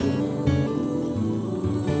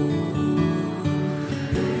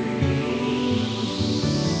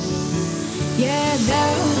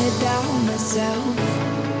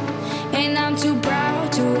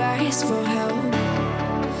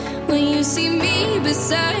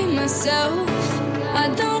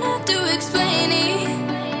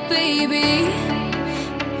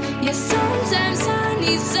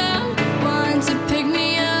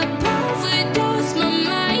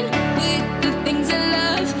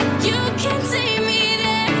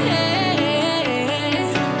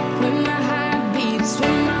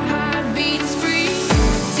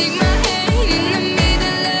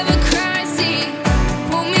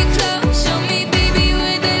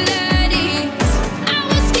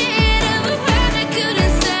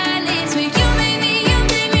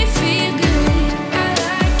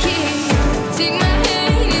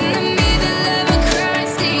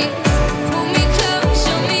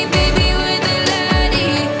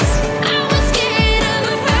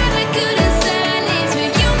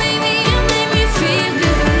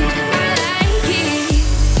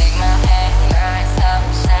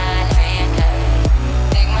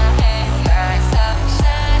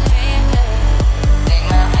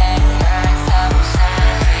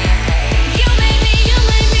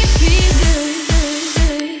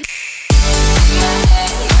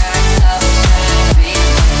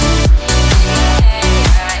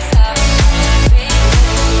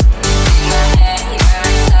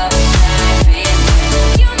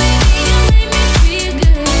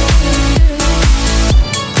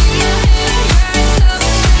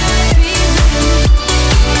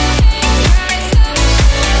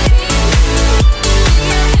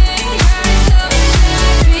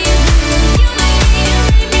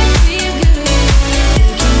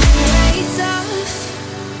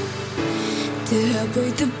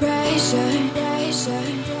With the pressure,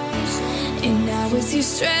 and now it's you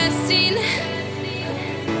stressing,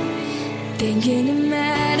 thinking it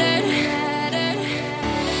mattered.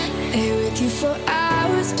 Lay with you for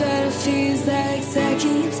hours, but it feels like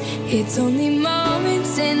seconds. It's only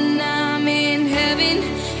moments and I'm in heaven.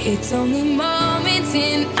 It's only moments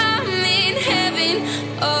and I'm in heaven.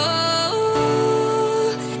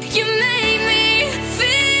 Oh, you made me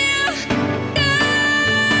feel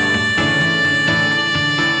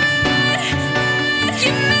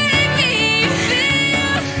you made me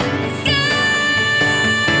feel good.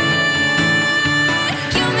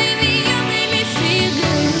 You made me feel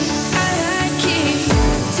good. I like it.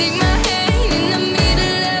 Take my hand in the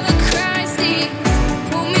middle of a crisis.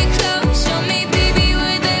 Pull me close, show me, baby,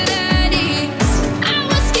 where the light is. I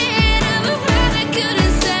was scared of a heart I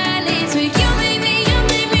couldn't silence, but you made me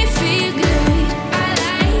feel good. I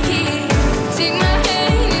like it. Take my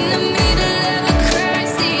hand in the middle of a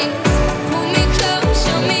crisis. Pull me close,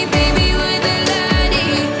 show me, baby, where the light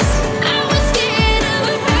is. I was scared of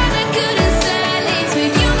a heart I couldn't silence,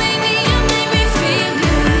 but you made me feel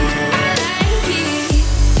good. I like it.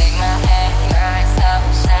 Take my hand, rise up,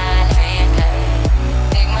 shine, feel good.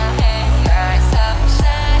 Take my hand, rise up,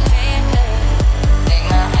 shine, feel good. Take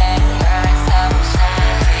my hand, rise up,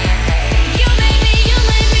 shine, feel good. You made me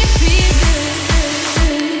feel good.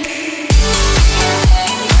 Take my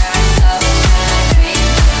hand, rise up, shine,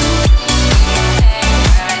 feel good. Take my hand,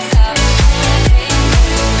 rise up, shine, feel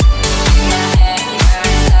good. Take my hand,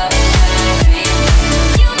 rise up, shine, feel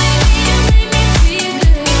good. You made me feel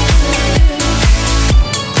good.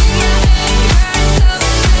 Take my hand, rise up,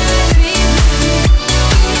 shine, feel good. Take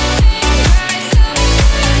my hand, rise up,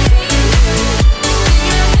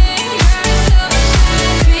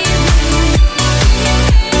 shine, feel good. You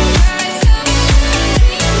made me feel good.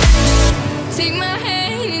 Take my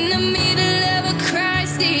hand in the middle of a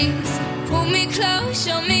crisis. Pull me close,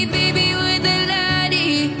 show me, baby, where the light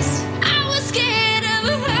is. I was scared of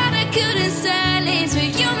a heart I couldn't say.